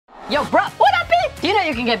Yo, bro, what up, B? Do you know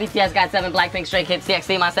you can get BTS, GOT7, Blackpink, Stray Kids,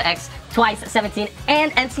 TXT, Monster X, Twice, 17,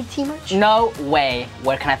 and NCT merch? No way.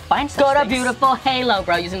 Where can I find such things? Go to Beautiful Halo,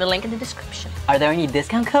 bro, using the link in the description. Are there any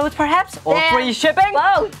discount codes, perhaps? Or free shipping?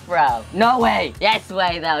 Both, bro. No way. Yes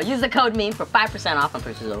way, though. Use the code MEME for 5% off on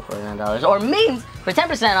purchases over $49, or MEMES for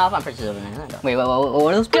 10% off on purchases over $99. Wait, what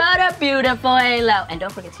are those? Go to Beautiful Halo, and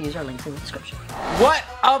don't forget to use our links in the description. What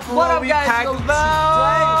up, guys? Today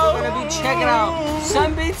we're gonna be checking out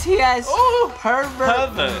some BTS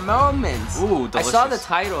pervert moments. Ooh, delicious. I saw the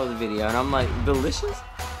title of the video and I'm like, delicious?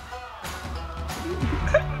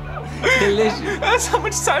 Delicious. That's how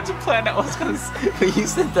much time to plan that was gonna say. You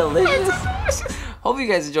said delicious? Hope you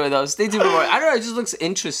guys enjoy those. Stay tuned for more. I don't know, it just looks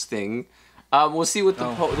interesting. We'll see what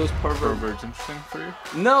those perverts interesting for you.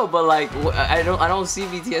 No, but like I don't see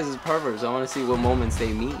BTS as perverts. I want to see what moments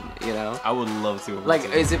they mean. You know. I would love to. Like,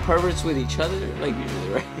 is it perverts with each other? Like usually,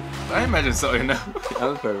 right? I imagine so. You know.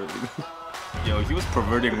 I'm a pervert. Yo, he was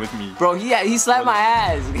perverting with me. Bro, he slapped my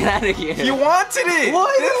ass. Get out of here. He wanted it.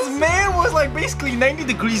 What? This man was like basically 90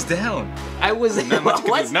 degrees down. I was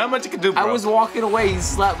not much you could do, bro. I was walking away. He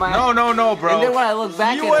slapped my ass. No, bro. And then when I look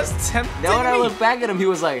back at him, then when I look back at him, he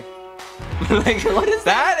was like. Like, what is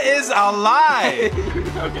that? That is a lie.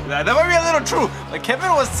 Okay, that might be a little true. Like, Kevin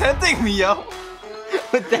was tempting me, yo.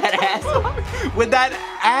 With that ass. With that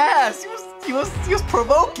ass. He was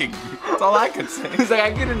provoking. That's all I could say. He's like,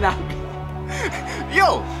 I could've not.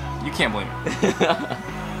 Yo, you can't blame me.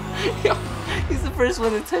 Yo, he's the first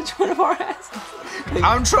one to touch one of our asses. Like,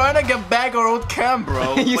 I'm trying to get back our old cam,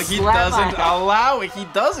 bro. But he doesn't allow it. He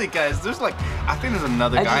does it, guys. There's like, I think there's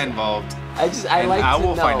another guy involved. I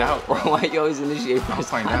will find out, bro. Why you always initiate first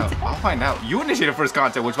contact. I'll find out. You initiated first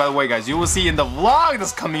contact, which, by the way, guys, you will see in the vlog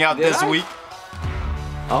that's coming out this week.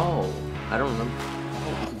 Oh, I don't remember.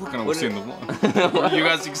 We're gonna see in the vlog. you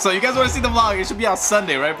guys want to see the vlog? It should be out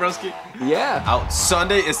Sunday, right, broski? Yeah. Out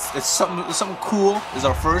Sunday. It's something cool. It's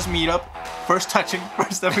our first meetup, first touching,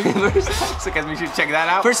 first everything. So guys, make sure you check that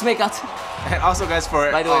out. First makeout. And also, guys,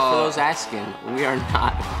 by the way, for those asking, we are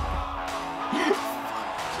not.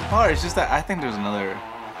 It's just that I think there's another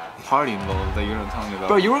party involved that you're not telling me about.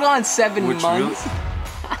 Bro, you were gone 7 months. Really?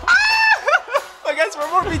 But guys, for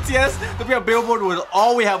more BTS, the Billboard was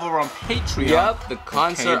all we have over on Patreon. Yep, the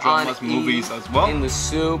concert on movies as well. In the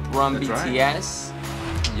Soup, run BTS.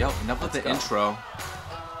 Right. Yo, enough with the intro.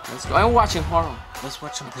 Let's go. I'm watching horror. Let's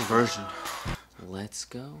watch some perversion. Let's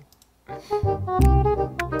go.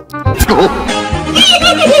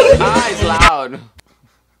 Ah, it's loud.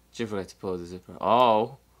 Jim forgot to pull the zipper.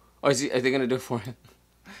 Oh. Oh, are they gonna do it for him?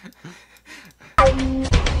 I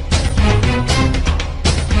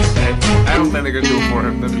don't think they're gonna do it for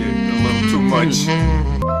him. That'd be a little too much.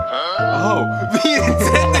 Oh,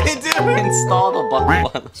 they didn't install the button.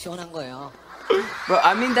 Bro,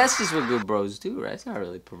 I mean that's just what good bros do, right? It's not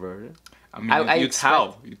really perverted. I mean, you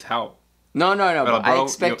towel. No, bro. I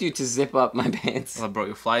expect you to zip up my pants. Well, bro,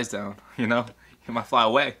 your fly's down. You know. He might fly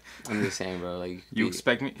away. I'm just saying, bro. Like you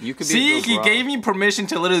expect me? You could be. See, he gave me permission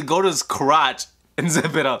to literally go to his crotch and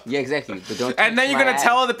zip it up. Yeah, exactly. But don't. And then you're gonna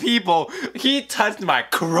tell the people he touched my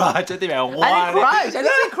crotch. I think I wanted. I didn't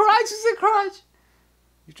say crotch. You said crotch.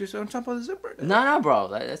 You just on top of the zipper. No,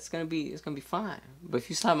 bro. It's gonna be fine. But if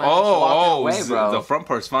you slap my away, bro. The front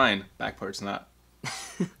part's fine. Back part's not.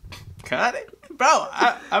 Got it, bro.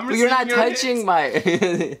 I'm. But you're not touching my.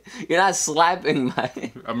 You're not slapping my.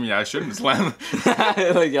 I mean, I shouldn't slam.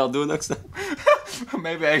 Like y'all do next time.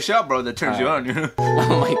 Maybe I shall, bro. That turns you on. You know?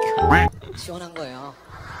 Oh my god. 시원한 거예요.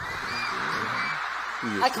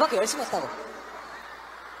 아 그만큼 열심히 했다고.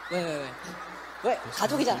 왜?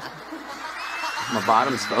 가족이잖아. My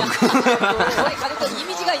bottom's broke. 저희 가족도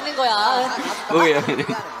이미지가 있는 거야.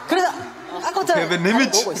 그래서 아까부터 Have an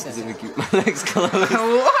image. 보고 있어요. My legs closed.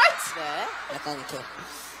 What? 네, 약간 이렇게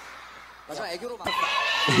마지막 애교로 막.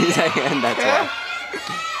 And that's why.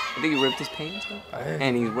 I think he ripped his pants off.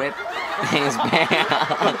 And he ripped his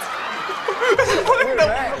pants.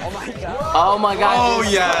 Oh my god. Oh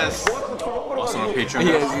yes. Also on Patreon.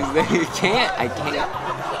 Yes, you can't. I can't.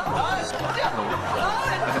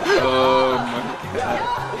 Oh my god.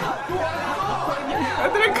 I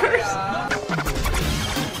didn't curse.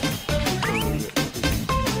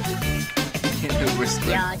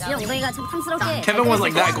 Kevin was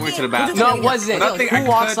like that going to the bathroom. No, it wasn't. Who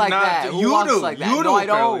walks like that? Who walks like that? You no, I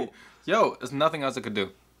don't. Yo, there's nothing else I could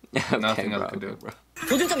do. Okay, nothing else I could do.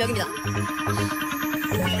 조준점 여기입니다.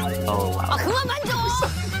 Oh wow. 아 그만 만져.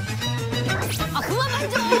 아 그만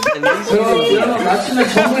만져. 그러면 맞추면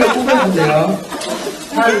정말 뽑으면 돼요.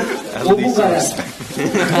 한 5분 가량.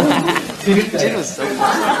 Jin was so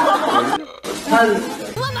funny. 한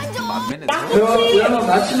그만 만져. 여러분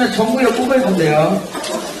맞추면 정보력 뽑을 건데요.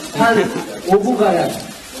 한 5분가량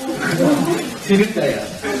드릴까요?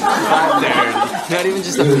 Not even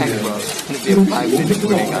just a peck, bro. It's gonna be a 5-minute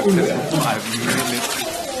break after that. 5 minutes.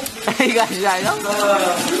 이거 아시나요?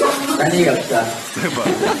 난리 없다.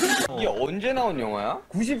 이게 언제 나온 영화야?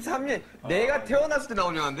 93년 내가 태어났을 때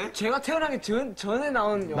나온 영화인데? 제가 태어나기 전에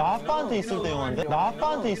나온 영화. 나 아빠한테 있을 때 영화인데? 나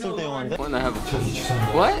아빠한테 있을 때 영화인데? When I have a...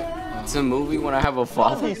 What? It's a movie when I have a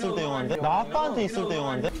father? 아빠한테 있을 때 영화인데? 나 아빠한테 있을 때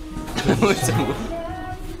영화인데? It's a movie.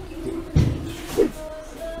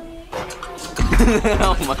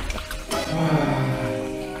 Oh my god.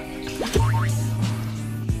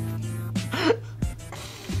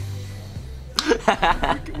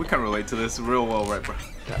 We can relate to this real well, right, bro?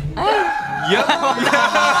 Yep.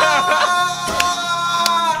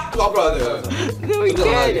 We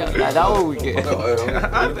can. That one we can.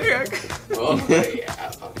 I think I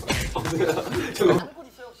can.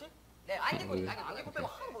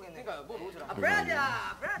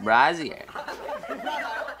 Brazier.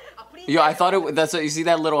 Yo, I thought it. That's what you see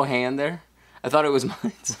that little hand there. I thought it was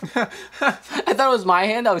mine. I thought it was my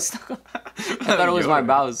hand. I was stuck on. I thought it was my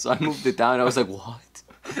mouse, so I moved it down. I was like, what?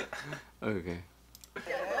 Okay.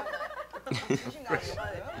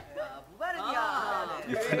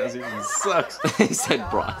 Your pronunciation sucks. He said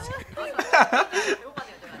Brazier.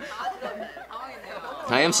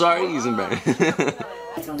 I am sorry, using better.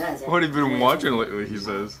 What have you been watching lately, he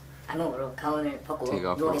says. Take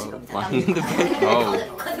off Oh.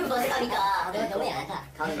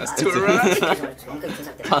 That's too erotic.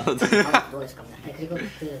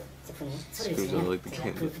 Screws over like the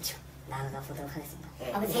candle.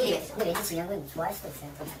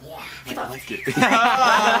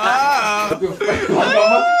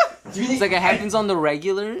 It's like it happens on the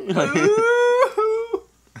regular.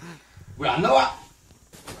 왜 안 나와?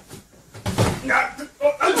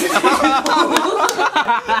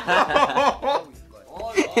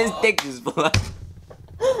 His dick just blew up.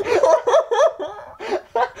 I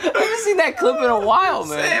haven't seen that clip in a while,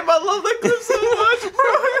 man. Damn, I love that clip so much,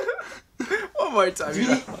 bro. One more time.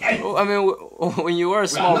 I mean, when you wear a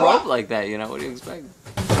small rope like that, you know, what do you expect?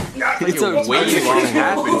 It's a way long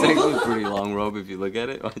rope. It's actually a pretty long rope if you look at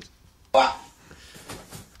it.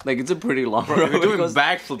 Like, it's a pretty long rope. You're doing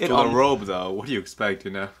backflip to the on- rope, though. What do you expect,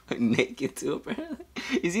 you know? Naked too, apparently.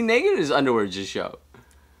 Is he naked or his underwear just show?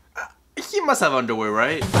 He must have underwear,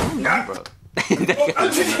 right? I don't know, bro.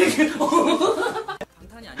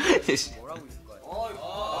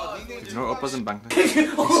 You know, Oppa's in Bangkok. He's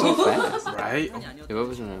so fast. Right? Yeah, what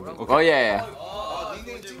was her name? Oh, yeah,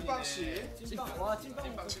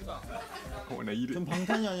 When I eat it. 전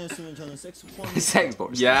방탄이 아니었으면 저는 섹스 포함. yeah. Sex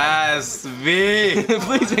board. Yes, V!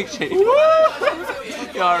 Please make sure.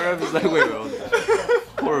 Yo, Rev's like, wait, bro.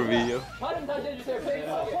 Poor V, yo.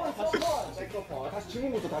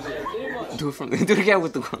 Do it again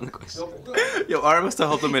with the one question. Yo, Ara must have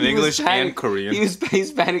helped him in English and Korean. He's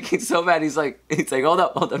panicking so bad. He's like, hold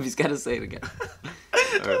up. He's gotta say it again.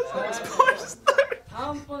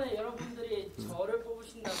 다음번에 여러분들이 저를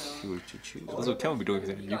뽑으신다면 That's what Ken would be doing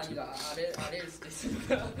on YouTube. 아래일 수도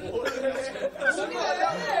있습니다.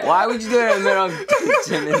 Why would you do it in the middle of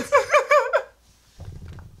Jimin's?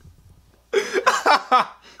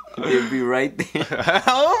 It'd be right there.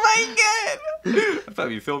 Oh my god! I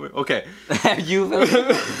thought you filmed it. Okay. Have you filmed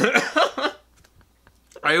it?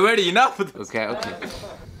 Are you ready? Enough? Okay.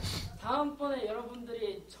 다음번에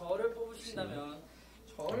여러분들이 저를 뽑으신다면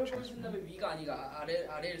위가 아니가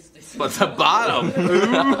아래일 수도 있습니다. But the bottom. Are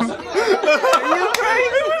you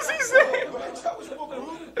crazy? What's he saying?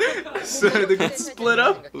 So they get split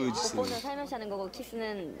up? 오빠는 살면서 하는 거고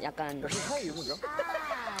키스는 약간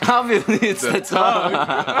Obviously, it's the tongue.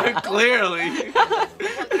 Clearly.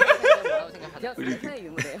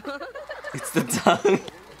 유머래요. It's the tongue.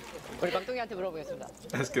 우리 박동희한테 물어보겠습니다.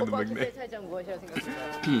 Let's get the 오빠 nickname. 살짝 무엇이라고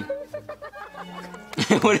생각하세요?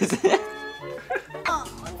 What is it?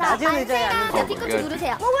 낮은 의자에 앉는 뒤꿈치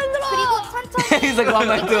누르세요. 그리고 천천히. He's like, am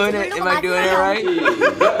I doing it? Am I doing it right?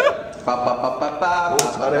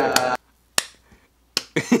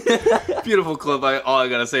 Beautiful clip. All I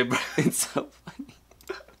gotta say, bro. It's so funny.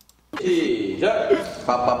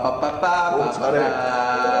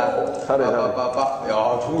 잘해.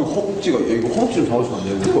 야, 정말 허벅지가 이거 허벅지 좀 잡아주면 안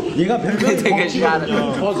돼요? 얘가 별명이 Take a shot at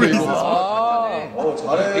him.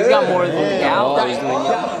 잘해. He's got more than gal. He's doing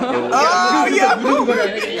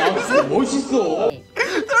멋있어.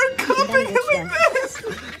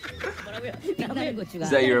 Is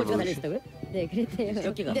that your evolution? 네, 그랬대요.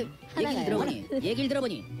 여기가 얘기를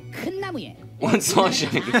들어보니 큰 나무에 One small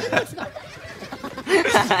shiny.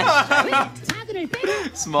 작은을 빼고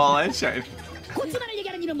Small and shiny. 고추만을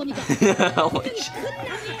얘기하는 이는 나무는 뭡니까?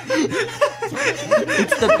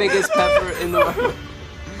 It's the biggest pepper in the world.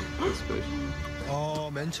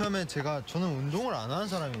 맨 처음에 저는 운동을 안 하는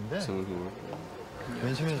사람인데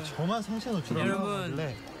맨 처음에 저만 상체 노출하고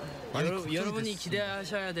하길래 여러분이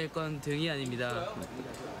기대하셔야 될 건 등이 아닙니다.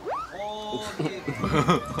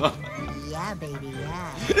 Yeah, baby,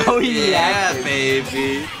 yeah. Oh yeah,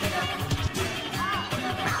 baby.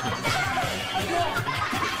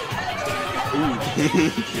 Ooh.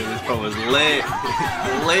 This part was lit.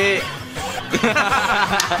 Lit.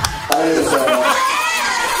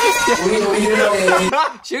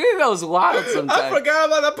 Sugar goes wild sometimes. I forgot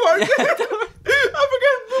about that part. I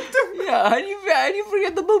forgot boop boop. Yeah, how do you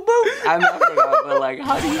forget the boop boop? I mean, I forgot, but like,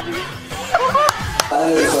 how do you forget?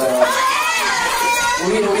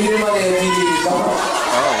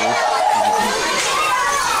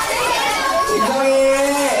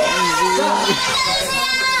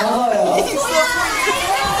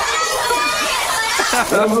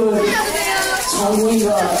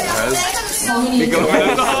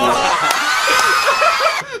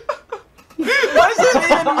 What does it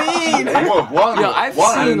even mean? Yo, I've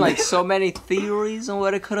seen like so many theories on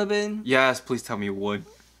what it could have been. Yes, please tell me one.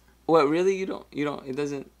 What, really? You don't, it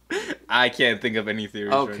doesn't? I can't think of any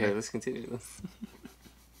theories. Okay, right let's continue.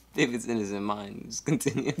 If it's in his mind, just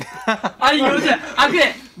continue. 아니 여자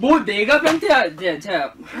그래 뭐 내가 변태야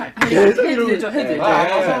제가 해도 되죠.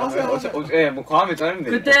 뭐 과음에 자르면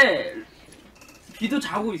돼. 그때 비도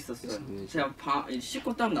자고 있었어요. 제가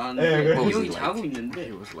씻고 딱 나왔는데 이 형이 자고 있는데.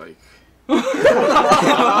 He was like.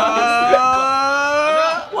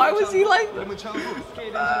 Why was he like that?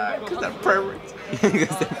 Because that pervert.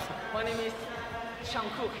 My name is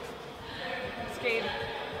Shankuk. Skate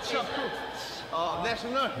Shankuk.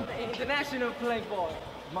 National. International playboy.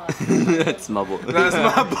 That's my boy. That's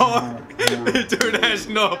my boy.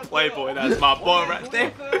 International playboy. That's my boy right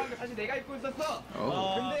there. 사실 내가 입고 있었어.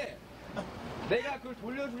 근데 내가 그걸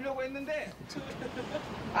돌려주려고 했는데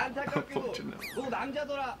안타깝게도 너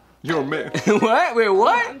남자더라. You're a man. What? Wait,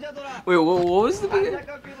 what? 남자더라. Wait, what was the beginning?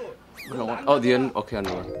 안타깝게도 Oh, the end. Okay, I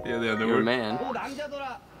know. Yeah, the You're a man. 너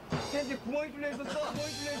남자더라. 팬티 구멍이 뚫려 있었어.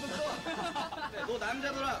 구멍이 뚫려 있었어. 너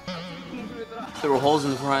남자더라. 구멍 뚫려 있더라. There were holes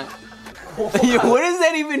in the front. Yo, what does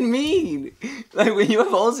that even mean? Like when you have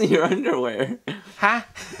holes in your underwear. Huh?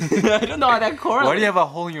 I don't know how that correlates. Why do you have a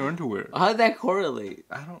hole in your underwear? How did that correlate?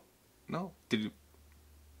 I don't know. Did you?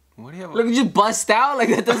 What do you have? Look, you bust out like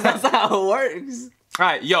that. That's not how it works. All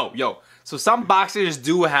right, yo. So some boxers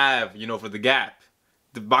do have, for the gap.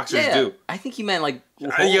 The boxers do. I think he meant like.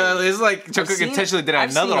 Yeah, it's like Jungkook intentionally did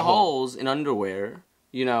I've another seen hole. holes in underwear,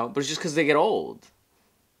 but it's just because they get old.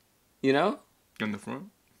 You know? In the front?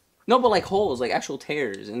 No, but like holes, like actual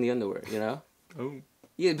tears in the underwear. Oh.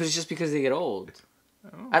 Yeah, but it's just because they get old.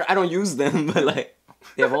 Oh. I don't use them, but like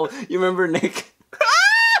they have holes. You remember Nick?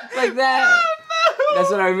 Like that. Oh, no.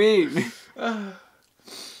 That's what I mean.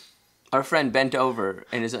 Our friend bent over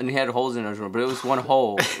and he had holes in his room, but it was one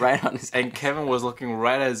hole right on his head. And Kevin was looking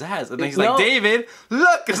right at his ass. And then he's like, David,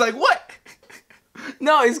 look! It's like, what?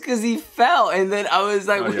 No, it's because he fell, and then I was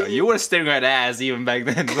like... Oh, you were staring at ass even back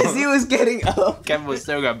then. Because he was getting up. Kevin was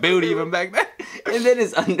staring at booty even back then. And then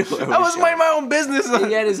his underwear I was minding my own business.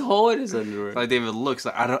 He had his hole in his underwear. Like David looks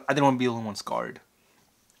like, I didn't want to be the only one scarred.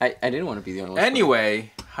 I didn't want to be the only one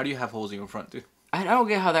Anyway, how do you have holes in your front, dude? I don't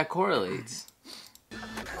get how that correlates.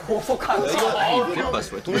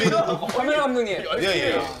 카메라 감독님.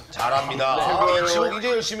 예. 잘합니다. 지금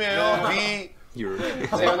굉장히 열심히 해요.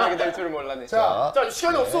 연하게 될 줄은 몰랐네. 자,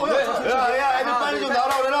 시간이 없어. 야, 애들 빨리 좀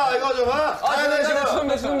나오라 그래라. 이거 좀, 하?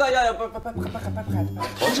 죄송합니다. 야, 더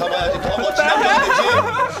참아야지. 더 멋지게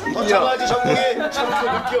되지. 더 참아야지, 정국이. 참고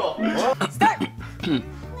느껴. 스타트!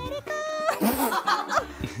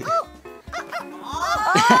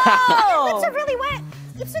 Lips are really wet.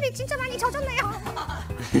 입술이 진짜 많이 젖었네요.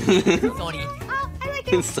 Sorry. I like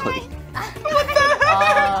it. Sorry.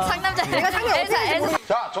 상남자. 내가 장면 엘사.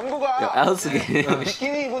 자, 정국아.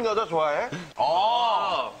 비키니 입은 여자 좋아해?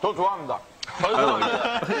 저 좋아합니다.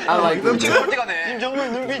 I like them. 지금 정국이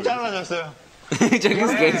눈빛 잘라졌어요.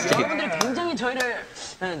 여러분들이 굉장히 저희를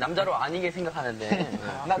남자로 아니게 생각하는데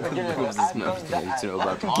나 그게는 여자를 태어난다면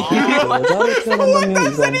이거 한번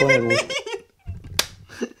해보고.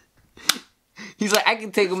 He's like, I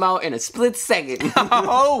can take him out in a split second.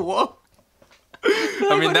 Oh, whoa.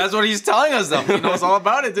 I mean, that's what he's telling us, though. He knows all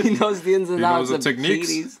about it, dude. He knows the ins and outs of techniques.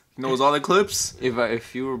 bikinis. He knows all the clips.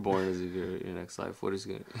 If you were born as your next life, what is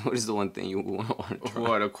the one thing you want to try?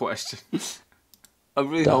 What a question. I'm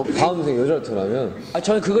really hoping. 다음 생 여자로 태어나면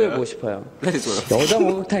저는 그걸 보고 싶어요. 여자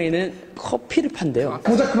목욕탕에는 커피를 판대요.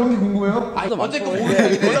 고작 그런 게 궁금해요? 어쨌든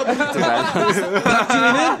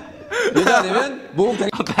박지민은 여자 되면 목욕탕.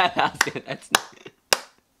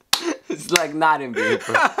 It's like not in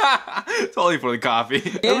beautiful. It's only for the coffee.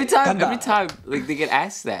 Every time like they get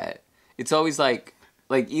asked that, it's always like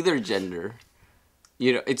either gender.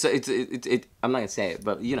 You know, it's I'm not gonna say it,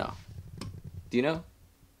 but you know. Do you know?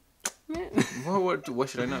 What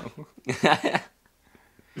should I know?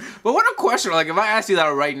 But what a question! Like if I ask you that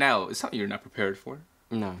right now, it's something you're not prepared for.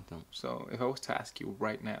 No, I don't. So if I was to ask you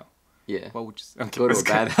right now, yeah, what would you say? Go to a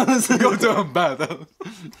bathhouse. Go to a bathhouse.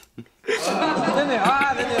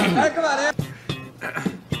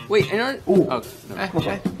 Wait,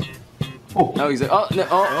 oh, no, he's like, oh.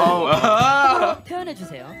 표현해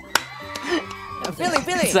주세요. Feeling.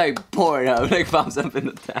 It's like pouring out, like pops up in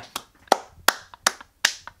the tap.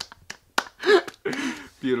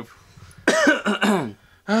 Beautiful.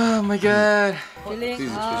 Oh my god. Feeling.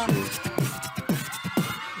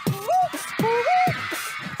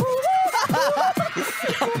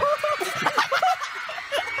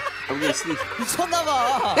 I'm gonna sleep.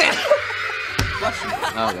 미쳤나봐.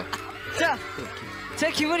 Okay. 자,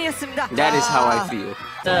 제 기분이었습니다. That is how I feel.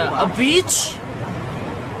 A beach?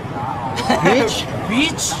 Bitch?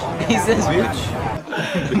 Beach? He says bitch.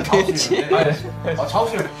 Bitch.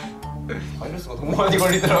 샤워실 바이러스가 너무 많이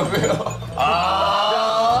걸리더라고요.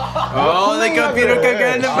 Oh, the computer could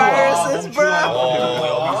get the viruses, bro.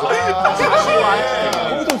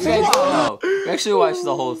 We actually watched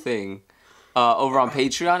the whole thing over on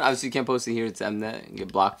Patreon. Obviously, you can't post it here. It's Mnet and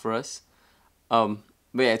get blocked for us. But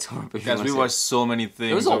yeah, it's horrible. Guys, we watched so many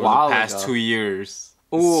things over the past ago. 2 years.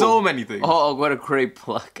 Ooh. So many things. Oh, what a great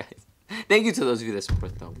plug, guys. Thank you to those of you that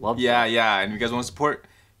support, though. Love yeah, that. yeah. And if you guys want to support,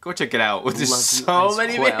 go check it out. There's so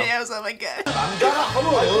many videos. Oh my god.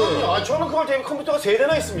 저는 그걸 되면 컴퓨터가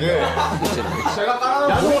 3대나 있습니다. 제가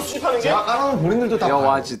깔아놓은 수집하는 게? 제가 깔아놓은 본인들도 다 Yo,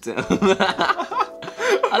 watch it too.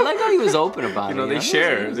 I like how he was open about it. You know, they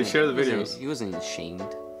share the videos. He wasn't ashamed.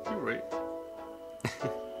 You're right.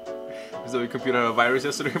 So your computer had a virus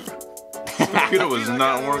yesterday? This computer was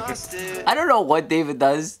not working. I don't know what David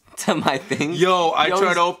does to my thing. Yo, I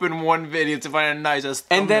tried to open one video to find a nice ass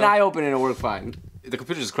thumbnail. And then I open it and it worked fine. The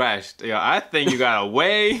computer just crashed. Yo, I think you got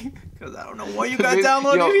away. Because I don't know what you got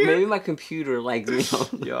downloaded here. Maybe my computer likes me.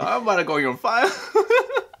 Yo, I'm about to go in your file.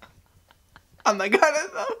 I'm not gonna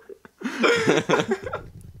though.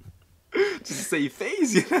 Just say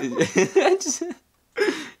face, you know?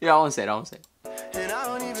 Yeah, I won't say it.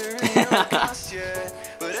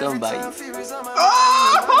 Somebody.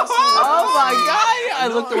 Oh my god! I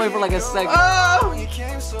looked away for like a second.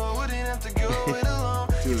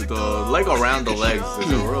 Dude, the leg around the legs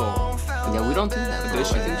is a real. Yeah, we don't do that. I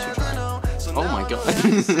think you should try. Oh my god.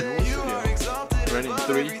 Ready?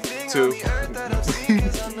 3, 2.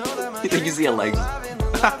 You think you see a leg?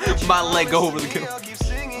 My leg go over the kill. Oh,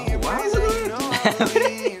 why is it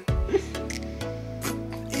happening?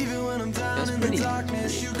 That's pretty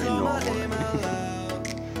normal.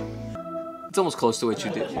 It's almost close to what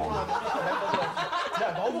you did.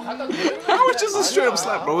 That was just a straight up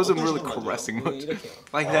slap, bro. I wasn't really caressing much.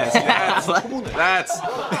 Like that. That's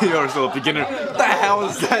you're still a beginner. What the hell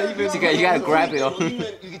is that even? You gotta grab it. Oh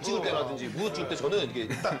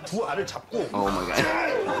my god.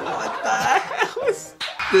 What the hell is...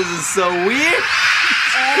 This is so weird.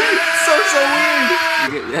 So weird.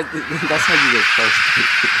 That's how you get close.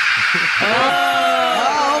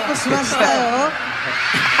 Tension, bro.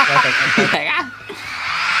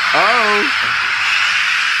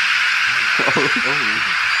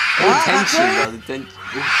 The tension.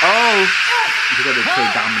 You gotta play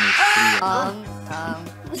dominance.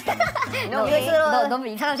 너무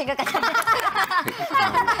이상한 생각 같아.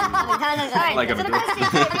 Like so the question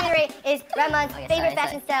is Redmon's favorite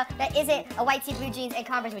fashion style that isn't a white tee, blue jeans, and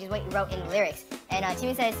Converse, which is what you wrote in the lyrics. And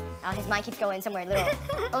Timmy says his mind keeps going somewhere a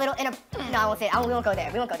little in a. No, I won't say it. We won't go there.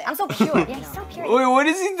 I'm so pure. Yeah, he's so pure. Wait, what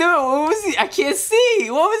is he doing? What was he? I can't see.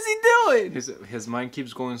 What was he doing? His mind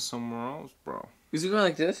keeps going somewhere else, bro. Is he going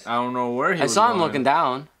like this? I don't know where he was I saw him going. looking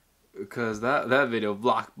down. Because that video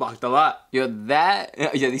blocked a lot. Yo,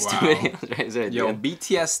 these two videos, right? Yo,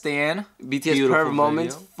 BTS Stan. BTS Pervert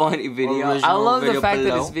Moments, funny video. I love the fact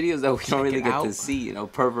that it's videos that we don't really get to see, you know,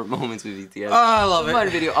 pervert moments with BTS. Oh, I love it. Fun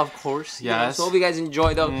video, of course. Yes. So hope you guys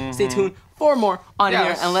enjoy, though. Stay tuned for more on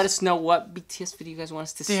here, and let us know what BTS video you guys want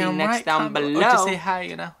us to see next down below. Or just say hi,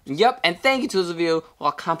 you know. Yep, and thank you to those of you who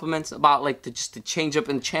are compliments about like the change up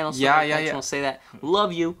in the channel. So I just want to say that.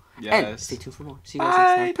 Love you. Yes. And stay tuned for more. See you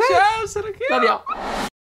guys next time. Ciao. Love y'all.